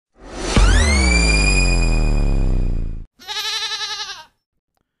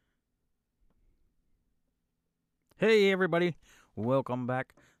Hey everybody, welcome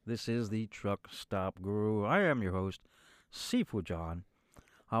back. This is the Truck Stop Guru. I am your host, Sifu John.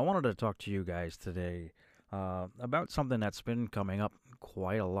 I wanted to talk to you guys today about something that's been coming up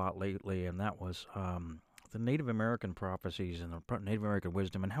quite a lot lately, and that was the Native American prophecies and the Native American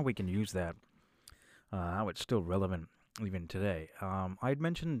wisdom and how we can use that, how it's still relevant even today. I'd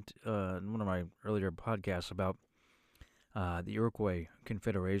mentioned in one of my earlier podcasts about the Iroquois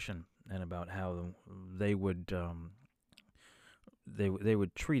Confederation and about how they would they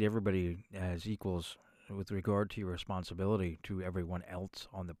would treat everybody as equals with regard to your responsibility to everyone else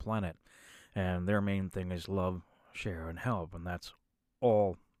on the planet, and their main thing is love, share, and help, and that's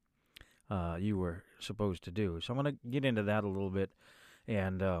all you were supposed to do. So I'm going to get into that a little bit,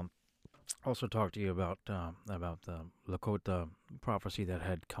 and also talk to you about the Lakota prophecy that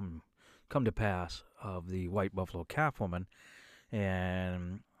had come to pass of the white buffalo calf woman,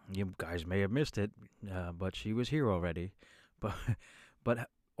 and you guys may have missed it, but she was here already. But but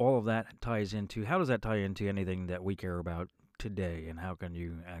all of that ties into, how does that tie into anything that we care about today, and how can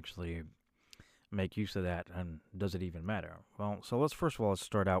you actually make use of that, and does it even matter? Well, so let's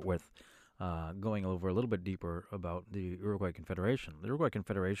start out with going over a little bit deeper about the Iroquois Confederation. The Iroquois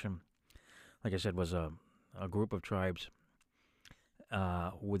Confederation, like I said, was a group of tribes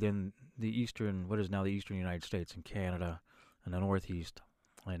within the eastern, what is now the eastern United States and Canada, and the Northeast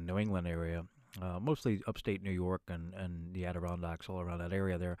and New England area, mostly upstate New York and the Adirondacks, all around that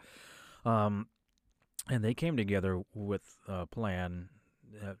area there. Um, and they came together with a plan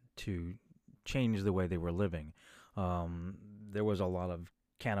to change the way they were living. Um, there was a lot of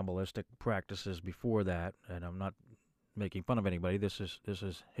cannibalistic practices before that, and I'm not making fun of anybody. This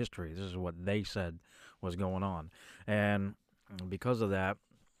is history. This is what they said was going on, and because of that,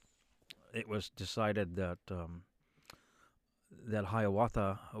 it was decided that that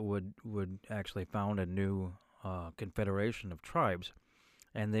Hiawatha would actually found a new confederation of tribes,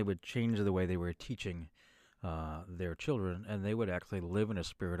 and they would change the way they were teaching their children, and they would actually live in a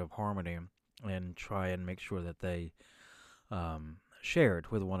spirit of harmony and try and make sure that they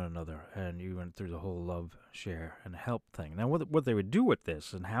shared with one another. And you went through the whole love, share, and help thing. Now, what they would do with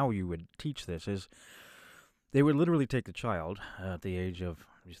this and how you would teach this is they would literally take the child at the age of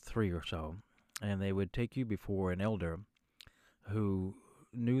 3 or so, and they would take you before an elder who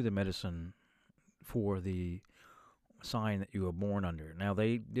knew the medicine for the sign that you were born under. Now,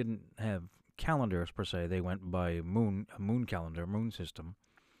 they didn't have calendars per se. They went by a moon calendar, moon system.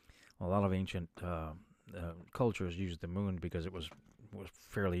 A lot of ancient cultures used the moon because it was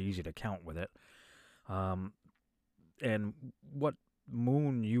fairly easy to count with it. And what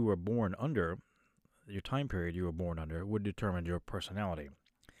moon you were born under, your time period you were born under, would determine your personality.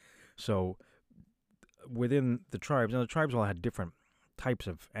 So within the tribes, and the tribes all had different types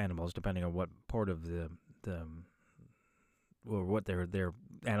of animals depending on what part of the or what their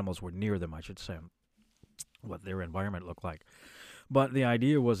animals were near them, I should say, what their environment looked like. But the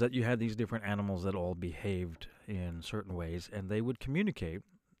idea was that you had these different animals that all behaved in certain ways, and they would communicate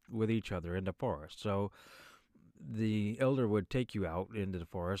with each other in the forest. So the elder would take you out into the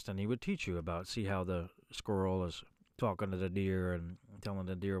forest, and he would teach you about, see how the squirrel is talking to the deer and telling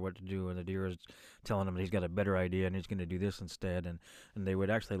the deer what to do, and the deer is telling him that he's got a better idea and he's going to do this instead. And they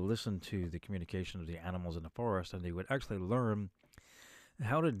would actually listen to the communication of the animals in the forest, and they would actually learn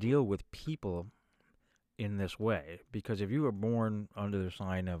how to deal with people in this way. Because if you were born under the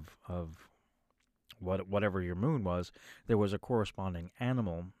sign of whatever your moon was, there was a corresponding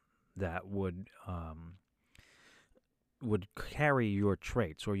animal that would carry your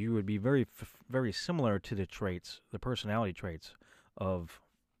traits, or you would be very similar to the traits, the personality traits of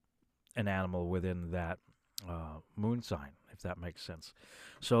an animal within that moon sign, if that makes sense.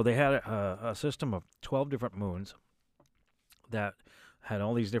 So they had a system of 12 different moons that had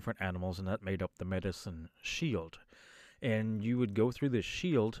all these different animals, and that made up the medicine shield. And you would go through this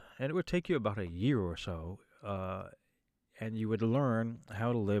shield, and it would take you about a year or so, and you would learn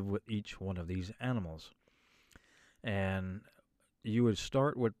how to live with each one of these animals. And you would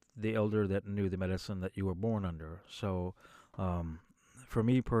start with the elder that knew the medicine that you were born under. So, for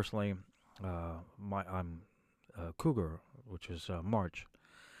me personally, I'm Cougar, which is March.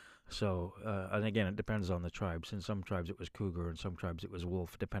 So, and again, it depends on the tribes. In some tribes it was Cougar, in some tribes it was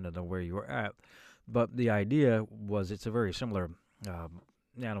Wolf, depending on where you were at. But the idea was, it's a very similar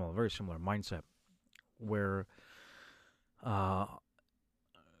animal, a very similar mindset, where uh,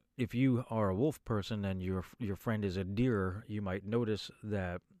 if you are a wolf person and your friend is a deer, you might notice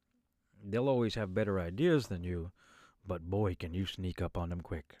that they'll always have better ideas than you, but boy, can you sneak up on them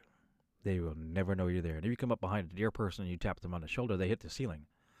quick. They will never know you're there. And if you come up behind a deer person and you tap them on the shoulder, they hit the ceiling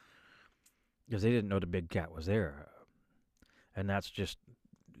because they didn't know the big cat was there. and that's just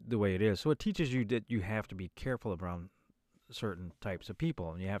the way it is. So it teaches you that you have to be careful around certain types of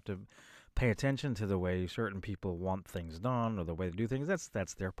people, and you have to pay attention to the way certain people want things done or the way they do things.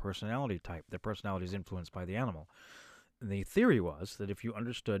 That's their personality type. Their personality is influenced by the animal. And the theory was that if you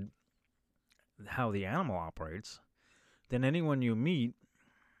understood how the animal operates, then anyone you meet,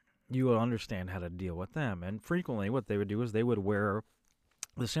 you will understand how to deal with them. And frequently, what they would do is they would wear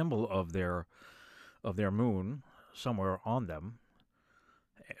the symbol of their moon somewhere on them,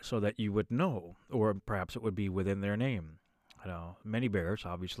 so that you would know, or perhaps it would be within their name. Many bears,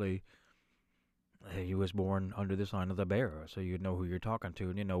 obviously, he was born under the sign of the bear, so you know who you're talking to,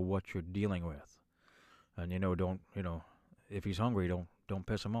 and you know what you're dealing with, and if he's hungry, don't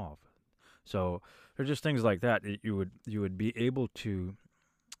piss him off. So there's just things like that you would be able to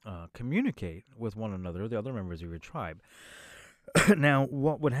communicate with one another, the other members of your tribe. Now,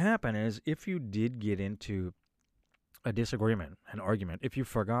 what would happen is if you did get into a disagreement, an argument, if you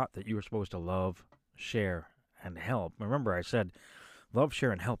forgot that you were supposed to love, share, and help. Remember, I said love,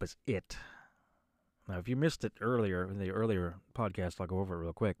 share, and help is it. Now, if you missed it earlier, in the earlier podcast, I'll go over it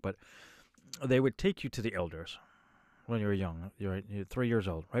real quick, but they would take you to the elders when you were young. You're 3 years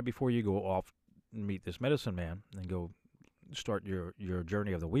old, right before you go off and meet this medicine man and go start your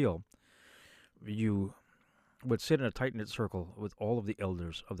journey of the wheel. You would sit in a tight-knit circle with all of the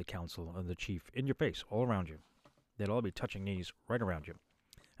elders of the council and the chief in your face, all around you. They'd all be touching knees right around you.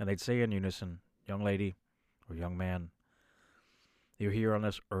 And they'd say in unison, young lady or young man, you're here on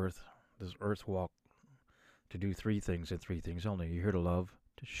this earth walk, to do three things and three things only. You're here to love,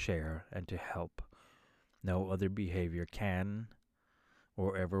 to share, and to help. No other behavior can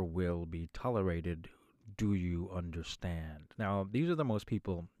or ever will be tolerated. Do you understand? Now, these are the most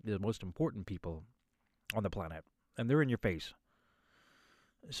important people on the planet, and they're in your face.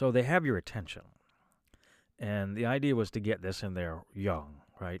 So they have your attention. And the idea was to get this in there young,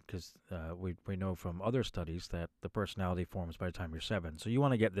 right? Because we know from other studies that the personality forms by the time you're 7. So you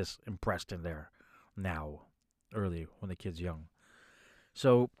want to get this impressed in there now, early, when the kid's young.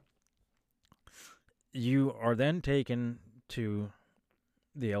 So you are then taken to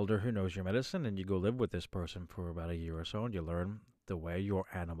the elder who knows your medicine, and you go live with this person for about a year or so, and you learn the way your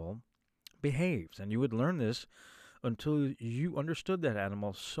animal behaves. And you would learn this until you understood that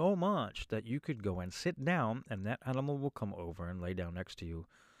animal so much that you could go and sit down, and that animal will come over and lay down next to you,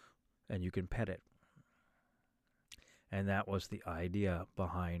 and you can pet it. And that was the idea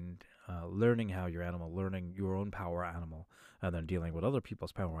behind learning learning your own power animal, and then dealing with other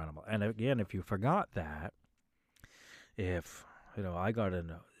people's power animal. And again, if you forgot that, if I got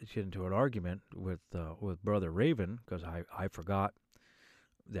into an argument with Brother Raven because I forgot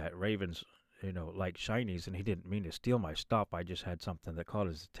that ravens like shinies, and he didn't mean to steal my stuff. I just had something that caught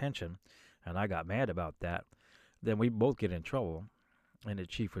his attention, and I got mad about that. Then we both get in trouble, and the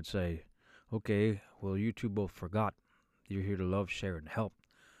chief would say, okay, well, you two both forgot. You're here to love, share, and help,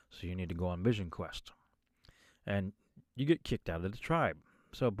 so you need to go on mission quest. And you get kicked out of the tribe.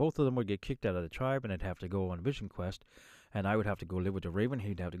 So both of them would get kicked out of the tribe, and they'd have to go on vision quest, and I would have to go live with the raven.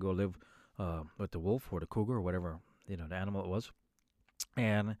 He'd have to go live with the wolf or the cougar or whatever, the animal it was.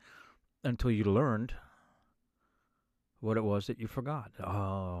 And until you learned what it was that you forgot.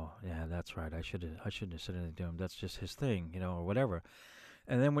 Oh, yeah, that's right. I shouldn't have said anything to him. That's just his thing, or whatever.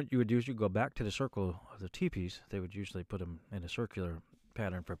 And then what you would do is you go back to the circle of the teepees. They would usually put them in a circular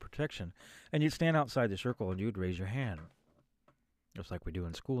pattern for protection. And you'd stand outside the circle and you'd raise your hand. Just like we do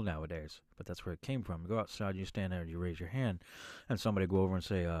in school nowadays. But that's where it came from. You go outside, you stand there, and you raise your hand. And somebody go over and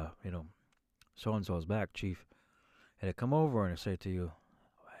say, so-and-so's back, chief. And they come over and they say to you,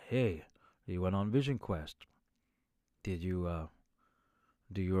 hey, you went on vision quest. Did you,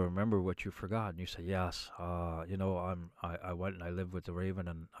 do you remember what you forgot? And you say, yes. I went and I lived with the raven,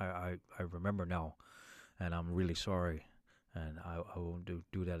 and I remember now, and I'm really sorry, and I won't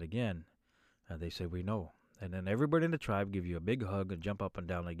do that again. And they say, we know. And then everybody in the tribe give you a big hug and jump up and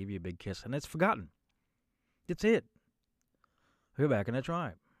down. They give you a big kiss, and it's forgotten. That's it. You're back in the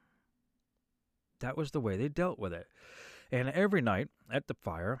tribe. That was the way they dealt with it. And every night at the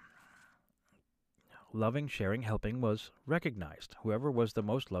fire, loving, sharing, helping was recognized. Whoever was the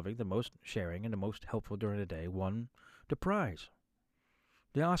most loving, the most sharing, and the most helpful during the day won the prize.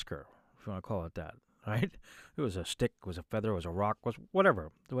 The Oscar, if you want to call it that, right? It was a stick, it was a feather, it was a rock, was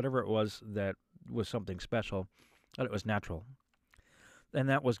whatever it was that was something special, that it was natural. And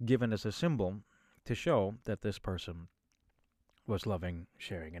that was given as a symbol to show that this person was loving,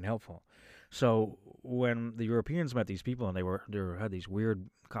 sharing, and helpful. So when the Europeans met these people, and they had these weird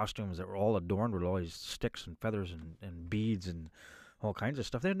costumes that were all adorned with all these sticks and feathers and beads and all kinds of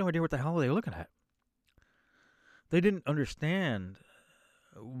stuff, they had no idea what the hell they were looking at. they didn't understand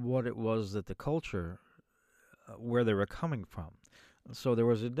what it was that the culture, where they were coming from. So there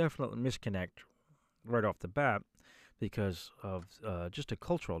was a definite misconnect right off the bat because of just a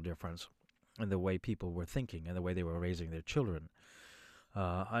cultural difference in the way people were thinking and the way they were raising their children.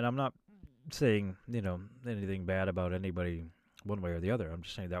 And I'm not saying, anything bad about anybody one way or the other. I'm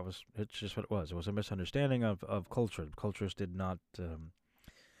just saying it's just what it was. It was a misunderstanding of culture. Cultures did not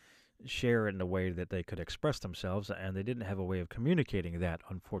share in the way that they could express themselves, and they didn't have a way of communicating that,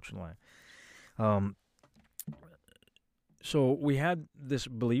 unfortunately. Um, so we had this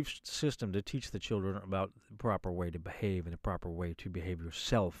belief system to teach the children about the proper way to behave and the proper way to behave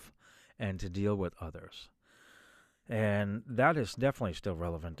yourself and to deal with others. And that is definitely still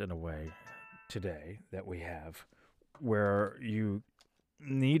relevant in a way today that we have, where you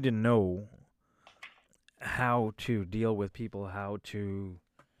need to know how to deal with people, how to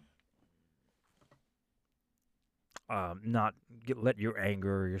not let your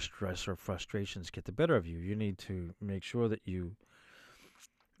anger or your stress or frustrations get the better of you. You need to make sure that you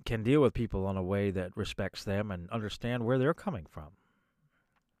can deal with people in a way that respects them and understand where they're coming from.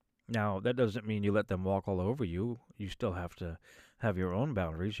 Now, that doesn't mean you let them walk all over you. You still have to have your own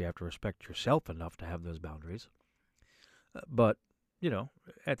boundaries. You have to respect yourself enough to have those boundaries. But,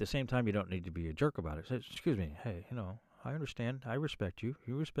 at the same time, you don't need to be a jerk about it. Say, excuse me, hey, I understand. I respect you.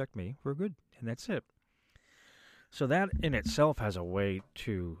 You respect me. We're good. And that's it. So that in itself has a way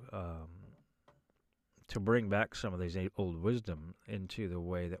to bring back some of these old wisdom into the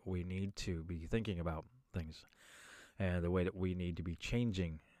way that we need to be thinking about things and the way that we need to be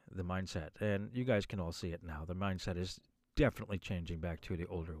changing the mindset. And you guys can all see it now. The mindset is definitely changing back to the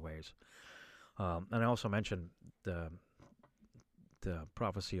older ways. And I also mentioned the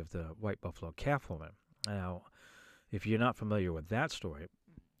prophecy of the white buffalo calf woman. Now, if you're not familiar with that story,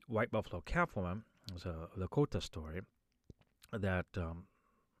 white buffalo calf woman was a Lakota story that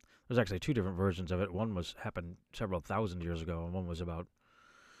there's actually two different versions of it. One happened several thousand years ago, and one was about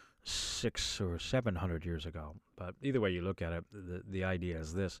 600 or 700 years ago. But either way you look at it, the idea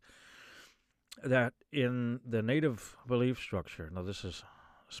is this: that in the native belief structure, now this is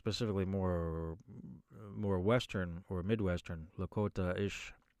specifically more Western or Midwestern,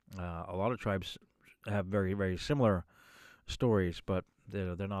 Lakota-ish. A lot of tribes have very, very similar stories, but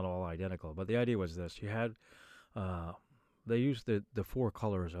they're not all identical. But the idea was this: you had they used the four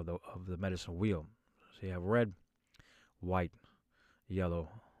colors of the medicine wheel. So you have red, white, yellow,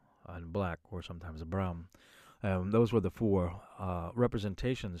 and black, or sometimes brown. Those were the four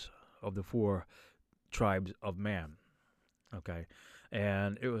representations of the four tribes of man. Okay,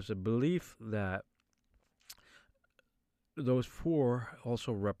 and it was a belief that those four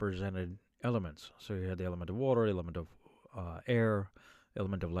also represented elements. So you had the element of water, the element of air,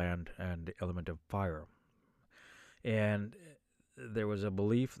 element of land, and the element of fire. And there was a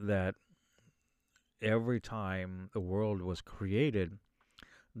belief that every time the world was created,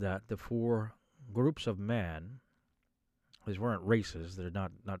 that the four groups of man, these weren't races, they're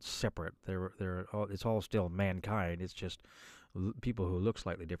not separate. It's all still mankind. It's just people who look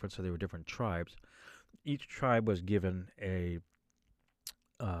slightly different. So they were different tribes. Each tribe was given a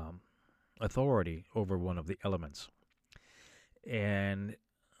authority over one of the elements. And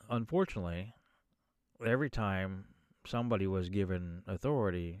unfortunately, every time somebody was given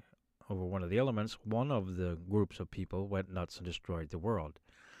authority over one of the elements, one of the groups of people went nuts and destroyed the world.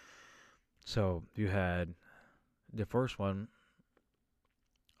 So you had the first one,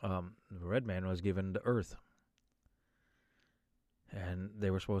 the red man was given the earth. And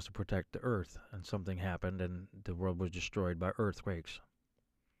they were supposed to protect the earth. And something happened, and the world was destroyed by earthquakes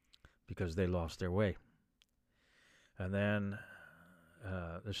because they lost their way. And then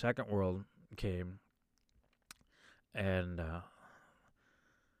the second world came, and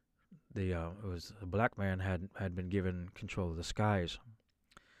it was a black man had been given control of the skies,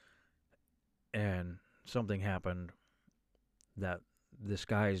 and something happened that the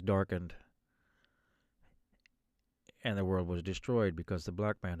skies darkened, and the world was destroyed because the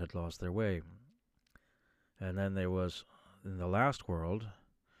black man had lost their way. And then there was, in the last world,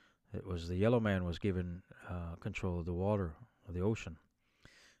 it was the yellow man was given control of the water, of the ocean.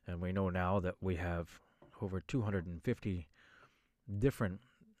 And we know now that we have over 250 different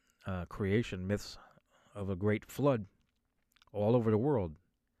creation myths of a great flood all over the world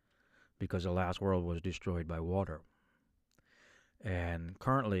because the last world was destroyed by water. And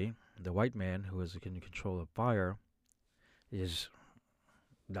currently, the white man, who is in control of fire, is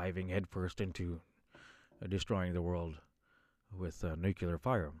diving headfirst into destroying the world with nuclear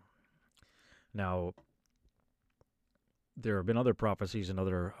fire. Now, there have been other prophecies and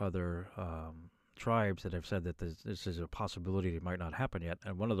other tribes that have said that this is a possibility that might not happen yet.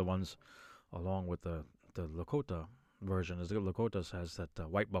 And one of the ones, along with the Lakota version, is the Lakota says that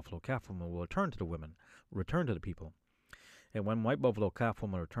white buffalo calf woman will return to the women, return to the people. And when white buffalo calf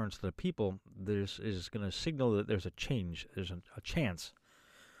woman returns to the people, this is going to signal that there's a change, there's a chance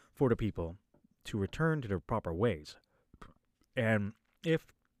for the people to return to their proper ways. And if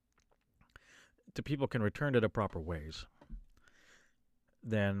the people can return to their proper ways,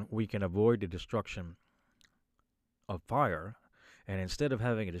 then we can avoid the destruction of fire. And instead of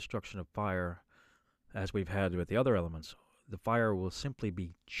having a destruction of fire as we've had with the other elements, the fire will simply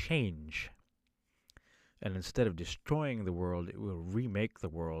be change. And instead of destroying the world, it will remake the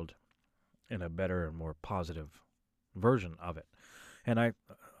world in a better and more positive version of it. And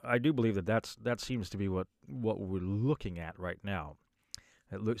I do believe that seems to be what we're looking at right now.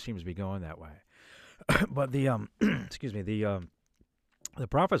 It seems to be going that way. But the excuse me, the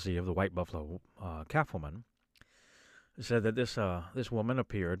prophecy of the white buffalo calf woman said that this woman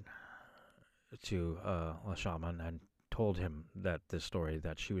appeared to a shaman and told him that this story,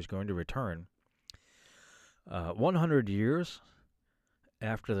 that she was going to return 100 years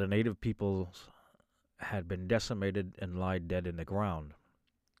after the native peoples had been decimated and lie dead in the ground.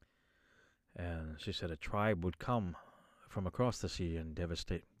 And she said a tribe would come from across the sea and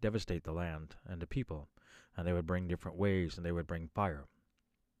devastate the land and the people, and they would bring different ways, and they would bring fire.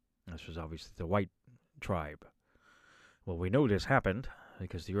 This was obviously the white tribe. Well, we know this happened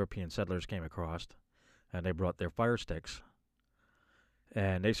because the European settlers came across, and they brought their fire sticks,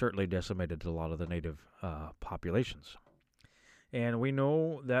 and they certainly decimated a lot of the native populations. And we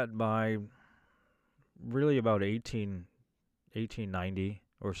know that by really about 1890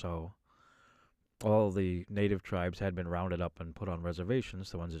 or so, all the native tribes had been rounded up and put on reservations,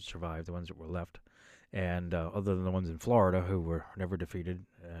 the ones that survived, the ones that were left, and other than the ones in Florida who were never defeated,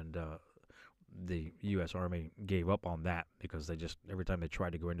 and the U.S. Army gave up on that because they just, every time they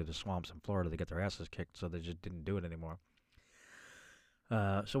tried to go into the swamps in Florida, they get their asses kicked, so they just didn't do it anymore.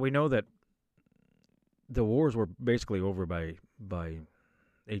 So we know that the wars were basically over by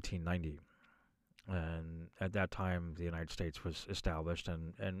 1890. And at that time, the United States was established,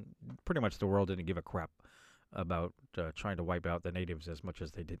 and pretty much the world didn't give a crap about trying to wipe out the natives as much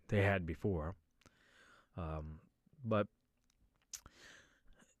as they had before. But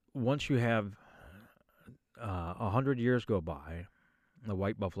once you have 100 years go by, the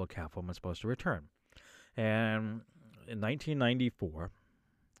white buffalo calf woman is supposed to return. And in 1994,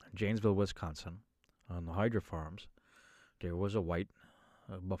 Janesville, Wisconsin, on the Hydra Farms, there was a white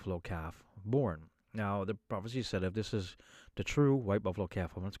buffalo calf born. Now, the prophecy said if this is the true white buffalo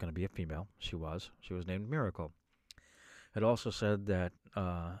calf woman, it's going to be a female. She was. She was named Miracle. It also said that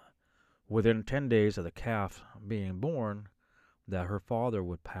within 10 days of the calf being born, that her father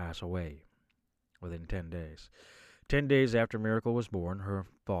would pass away within 10 days. 10 days after Miracle was born, her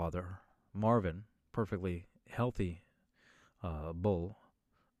father, Marvin, perfectly healthy bull,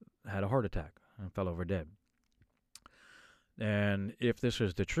 had a heart attack and fell over dead. And if this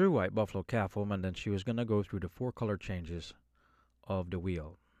was the true white buffalo calf woman, then she was going to go through the 4 color changes of the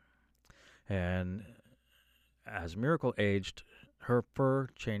wheel. And as Miracle aged, her fur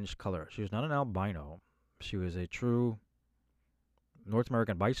changed color. She was not an albino. She was a true North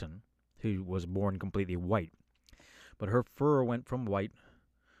American bison who was born completely white. But her fur went from white,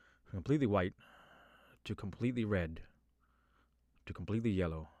 completely white, to completely red, to completely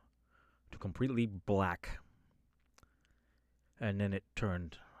yellow, to completely black. And then it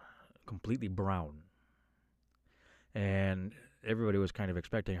turned completely brown. And everybody was kind of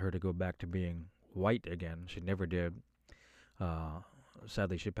expecting her to go back to being white again. She never did.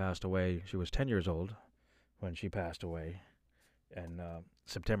 Sadly, she passed away. She was 10 years old when she passed away in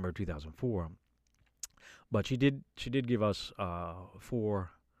September 2004. But she did give us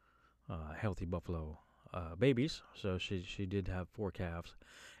 4 healthy buffalo babies. So she did have 4 calves.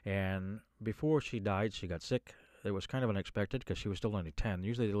 And before she died, she got sick. It was kind of unexpected because she was still only 10.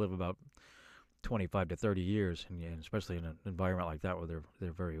 Usually they live about 25 to 30 years, and especially in an environment like that where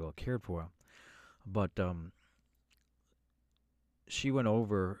they're very well cared for. But she went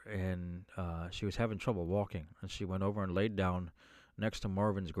over and she was having trouble walking, and she went over and laid down next to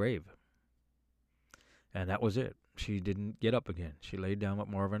Marvin's grave. And that was it. She didn't get up again. She laid down with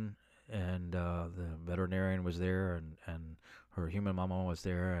Marvin, and the veterinarian was there, and her human mama was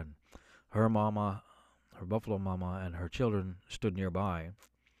there, and her mama, her buffalo mama, and her children stood nearby,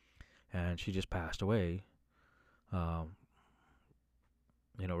 and she just passed away, right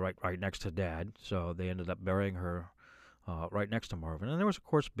next to Dad. So they ended up burying her right next to Marvin. And there was, of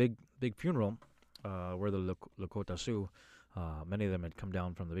course, big funeral where the Lakota Sioux, many of them had come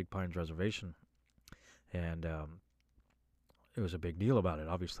down from the Big Pines Reservation and it was a big deal about it,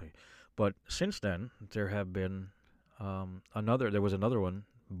 obviously. But since then, there have been there was another one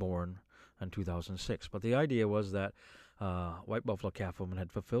born in 2006. But the idea was that White Buffalo Calf Woman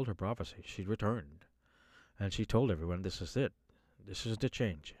had fulfilled her prophecy. She'd returned, and she told everyone, "This is it. This is the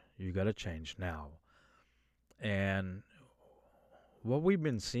change. You got to change now." And what we've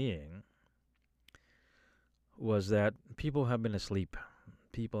been seeing was that people have been asleep.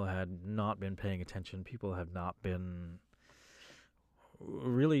 People had not been paying attention. People have not been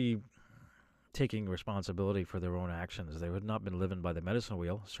really taking responsibility for their own actions. They had not been living by the medicine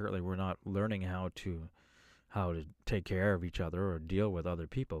wheel. Certainly, we're not learning how to take care of each other or deal with other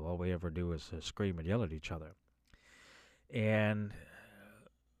people. All we ever do is scream and yell at each other. And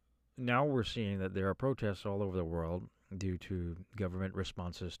now we're seeing that there are protests all over the world due to government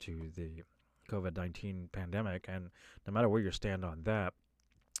responses to the COVID-19 pandemic. And no matter where you stand on that,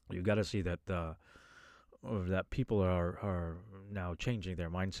 you've got to see that that people are now changing their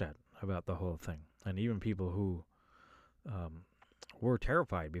mindset about the whole thing. And even people who were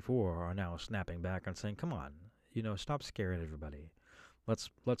terrified before are now snapping back and saying, "Come on, stop scaring everybody.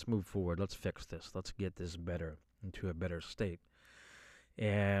 Let's move forward. Let's fix this. Let's get this better into a better state."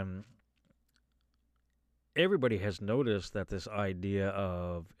 And everybody has noticed that this idea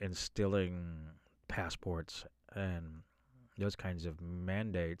of instilling passports and those kinds of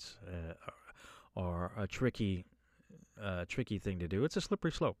mandates are a tricky thing to do. It's a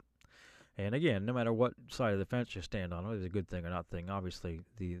slippery slope. And again, no matter what side of the fence you stand on, whether it's a good thing or not thing, obviously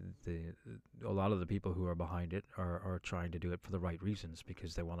a lot of the people who are behind it are trying to do it for the right reasons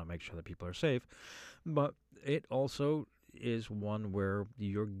because they want to make sure that people are safe. But it also is one where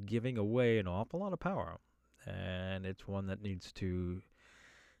you're giving away an awful lot of power, and it's one that needs to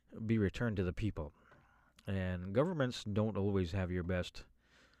be returned to the people. And governments don't always have your best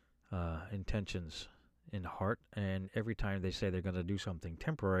intentions in heart, and every time they say they're going to do something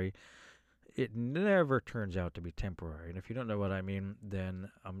temporary, it never turns out to be temporary. And if you don't know what I mean, then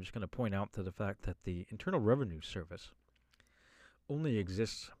I'm just going to point out to the fact that the Internal Revenue Service only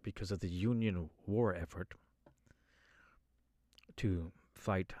exists because of the Union war effort to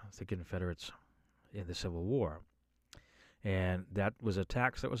fight the Confederates in the Civil War. And that was a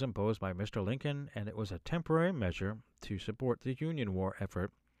tax that was imposed by Mr. Lincoln, and it was a temporary measure to support the Union war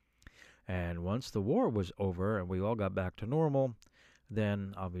effort. And once the war was over and we all got back to normal,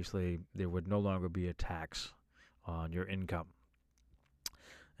 then obviously there would no longer be a tax on your income.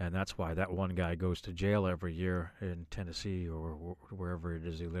 And that's why that one guy goes to jail every year in Tennessee or wherever it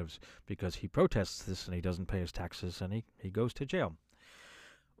is he lives, because he protests this and he doesn't pay his taxes and he goes to jail.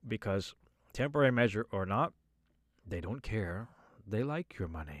 Because temporary measure or not, they don't care. They like your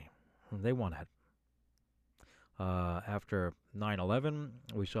money. They want it. After 9/11,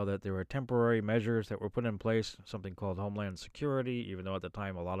 we saw that there were temporary measures that were put in place, something called Homeland Security, even though at the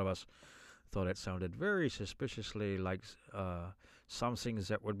time a lot of us thought it sounded very suspiciously like some things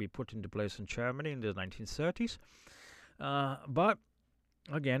that would be put into place in Germany in the 1930s. But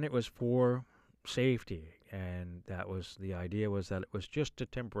again, it was for safety, and that was the idea, was that it was just a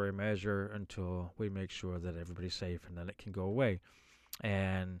temporary measure until we make sure that everybody's safe, and then it can go away.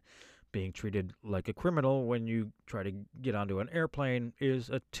 And being treated like a criminal when you try to get onto an airplane is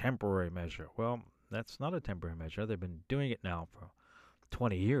a temporary measure. Well, that's not a temporary measure. They've been doing it now for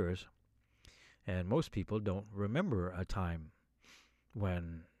 20 years, and most people don't remember a time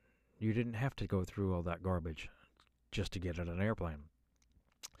when you didn't have to go through all that garbage just to get on an airplane.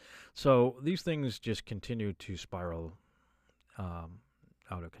 So these things just continue to spiral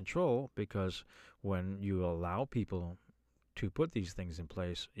out of control, because when you allow people to put these things in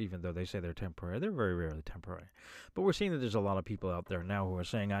place, even though they say they're temporary, they're very rarely temporary. But we're seeing that there's a lot of people out there now who are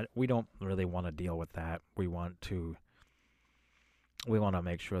saying, we don't really want to deal with that. We want to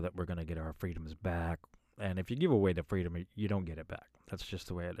make sure that we're going to get our freedoms back. And if you give away the freedom, you don't get it back. That's just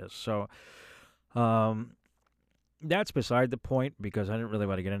the way it is. So that's beside the point, because I didn't really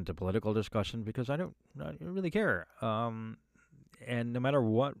want to get into political discussion, because I don't really care. And no matter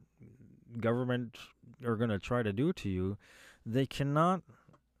what government are going to try to do to you, they cannot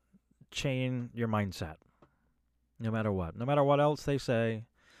change your mindset, no matter what else they say.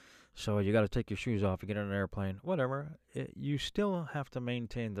 So you got to take your shoes off, you get on an airplane, whatever. You still have to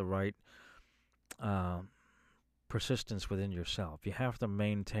maintain the right persistence within yourself. You have to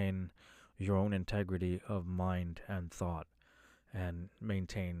maintain your own integrity of mind and thought, and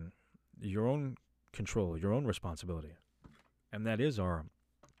maintain your own control, your own responsibility. And that is our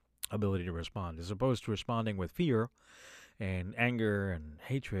ability to respond, as opposed to responding with fear and anger and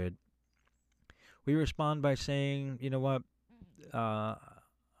hatred. We respond by saying, you know what,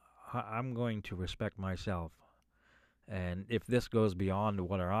 I'm going to respect myself. And if this goes beyond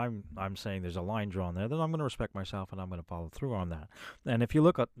what I'm saying, there's a line drawn there, then I'm going to respect myself and I'm going to follow through on that. And if you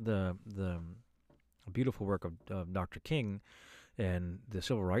look at the beautiful work of Dr. King and the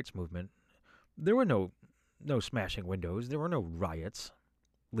civil rights movement, there were no smashing windows, there were no riots,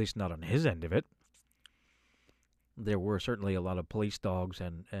 at least not on his end of it. There were certainly a lot of police dogs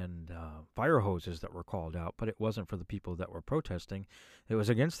and fire hoses that were called out, but it wasn't for the people that were protesting. It was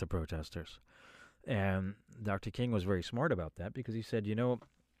against the protesters. And Dr. King was very smart about that because he said,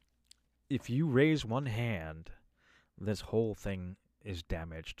 if you raise one hand, this whole thing is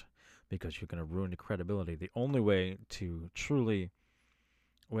damaged because you're going to ruin the credibility. The only way to truly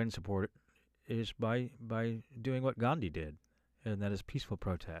win support is by doing what Gandhi did, and that is peaceful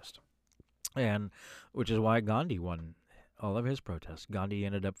protest. And which is why Gandhi won all of his protests. Gandhi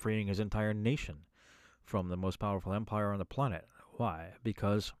ended up freeing his entire nation from the most powerful empire on the planet. Why?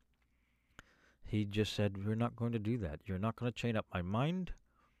 Because he just said, "You're not going to do that. You're not going to chain up my mind.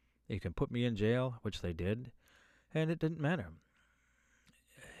 You can put me in jail," which they did, and it didn't matter.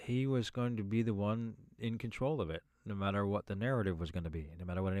 He was going to be the one in control of it, no matter what the narrative was going to be, no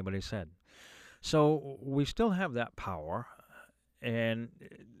matter what anybody said. So we still have that power, and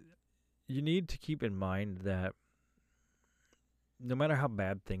you need to keep in mind that no matter how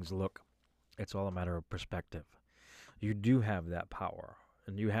bad things look, it's all a matter of perspective. You do have that power,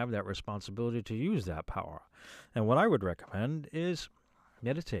 and you have that responsibility to use that power. And what I would recommend is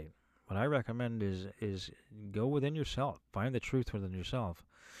meditate. What I recommend is go within yourself, find the truth within yourself,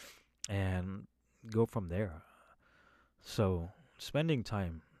 and go from there. So spending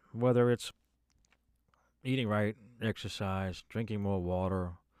time, whether it's eating right, exercise, drinking more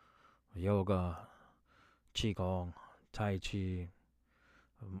water, yoga, qigong, tai chi,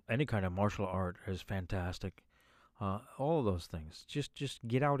 any kind of martial art is fantastic. All of those things. Just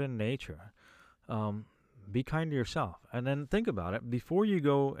get out in nature. Be kind to yourself, and then think about it before you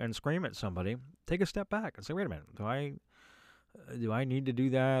go and scream at somebody. Take a step back and say, "Wait a minute. Do I need to do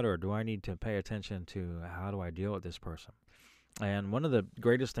that, or do I need to pay attention to how do I deal with this person?" And one of the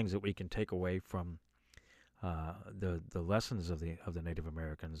greatest things that we can take away from the lessons of the Native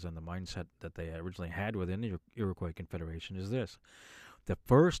Americans and the mindset that they originally had within the Iroquois Confederation is this: the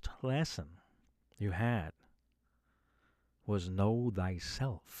first lesson you had was know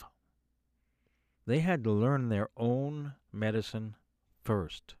thyself. They had to learn their own medicine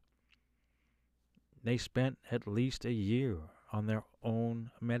first. They spent at least a year on their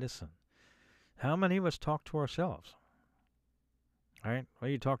own medicine. How many of us talk to ourselves? All right? Well,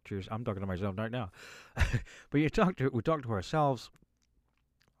 you talk to yourself. I'm talking to myself right now. But we talk to ourselves,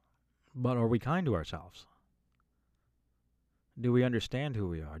 but are we kind to ourselves? Do we understand who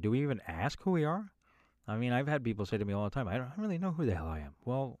we are? Do we even ask who we are? I mean, I've had people say to me all the time, I don't really know who the hell I am.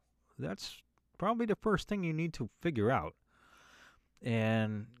 Well, that's probably the first thing you need to figure out.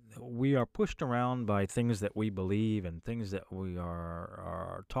 And we are pushed around by things that we believe and things that we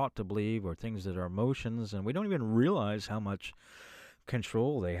are taught to believe, or things that are emotions, and we don't even realize how much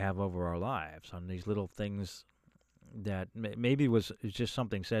control they have over our lives on these little things that maybe was just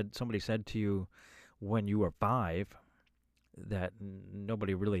somebody said to you when you were 5 that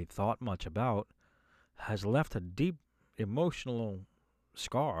nobody really thought much about, has left a deep emotional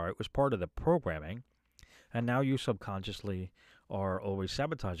scar. It was part of the programming, and now you subconsciously are always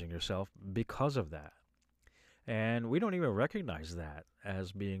sabotaging yourself because of that. And we don't even recognize that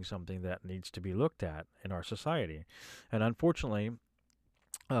as being something that needs to be looked at in our society. And unfortunately,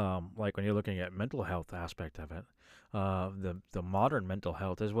 like when you're looking at mental health aspect of it, the modern mental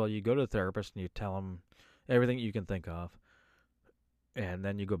health is, well, you go to the therapist and you tell them everything you can think of, and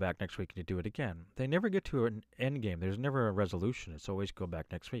then you go back next week and you do it again. They never get to an end game. There's never a resolution. It's always go back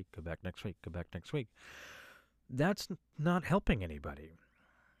next week, go back next week, go back next week. That's not helping anybody.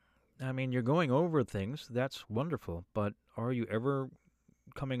 I mean, you're going over things. That's wonderful. But are you ever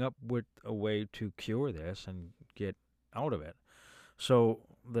coming up with a way to cure this and get out of it? So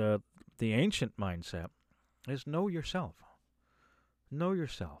the ancient mindset is know yourself. Know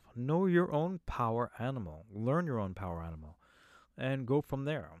yourself. Know your own power animal. Learn your own power animal. And go from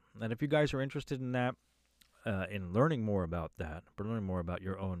there. And if you guys are interested in that, in learning more about that, learning more about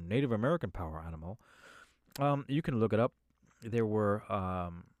your own Native American power animal, you can look it up.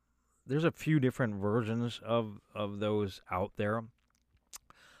 There's a few different versions of those out there.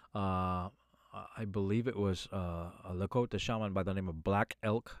 I believe it was a Lakota shaman by the name of Black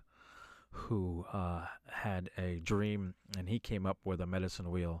Elk who had a dream, and he came up with a medicine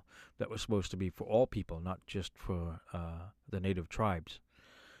wheel that was supposed to be for all people, not just for the native tribes.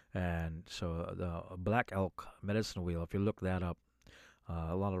 And so the Black Elk medicine wheel, if you look that up,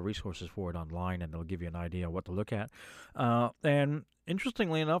 A lot of resources for it online, and they'll give you an idea of what to look at. And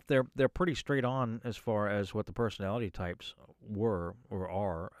interestingly enough, they're pretty straight on as far as what the personality types were or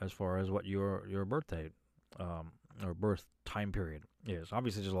are, as far as what your birth date or birth time period is.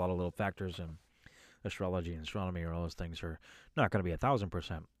 Obviously, there's a lot of little factors in astrology and astronomy, or all those things are not going to be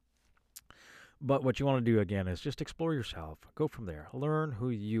 1,000%. But what you want to do again is just explore yourself, go from there, learn who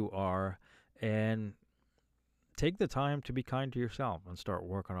you are, and take the time to be kind to yourself and start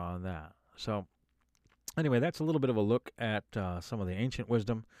working on that. So, anyway, that's a little bit of a look at some of the ancient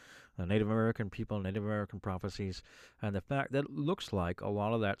wisdom, the Native American people, Native American prophecies, and the fact that it looks like a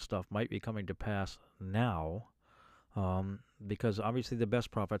lot of that stuff might be coming to pass now, because obviously the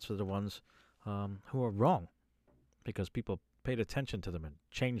best prophets are the ones who are wrong, because people paid attention to them and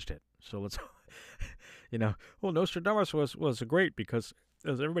changed it. So let's, Nostradamus was great because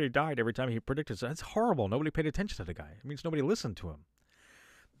as everybody died every time he predicted. So that's horrible. Nobody paid attention to the guy. It means nobody listened to him.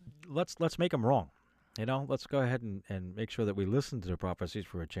 Let's make him wrong. Let's go ahead and make sure that we listen to the prophecies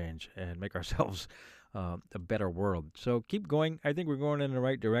for a change and make ourselves a better world. So keep going. I think we're going in the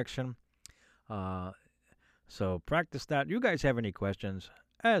right direction. So practice that. You guys have any questions?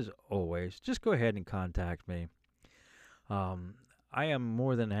 As always, just go ahead and contact me. I am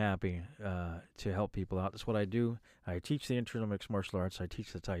more than happy to help people out. That's what I do. I teach the internal mixed martial arts. I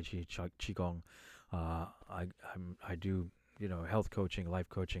teach the Tai Chi, Qigong. I do, health coaching, life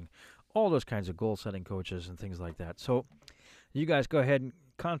coaching, all those kinds of goal-setting coaches and things like that. So you guys go ahead and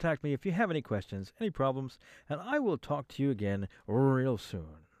contact me if you have any questions, any problems, and I will talk to you again real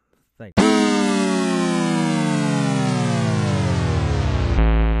soon. Thank you.